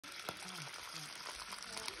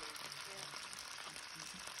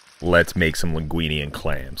let's make some linguine and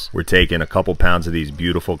clams. We're taking a couple pounds of these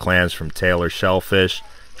beautiful clams from Taylor Shellfish,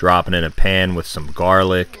 dropping in a pan with some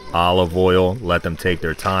garlic, olive oil, let them take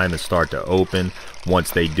their time and start to open.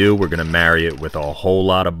 Once they do, we're going to marry it with a whole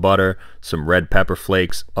lot of butter, some red pepper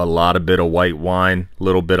flakes, a lot of bit of white wine,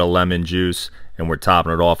 little bit of lemon juice, and we're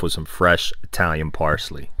topping it off with some fresh Italian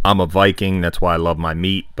parsley. I'm a Viking, that's why I love my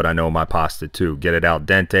meat, but I know my pasta too. Get it al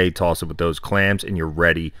dente, toss it with those clams, and you're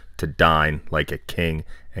ready to dine like a king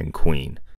and queen.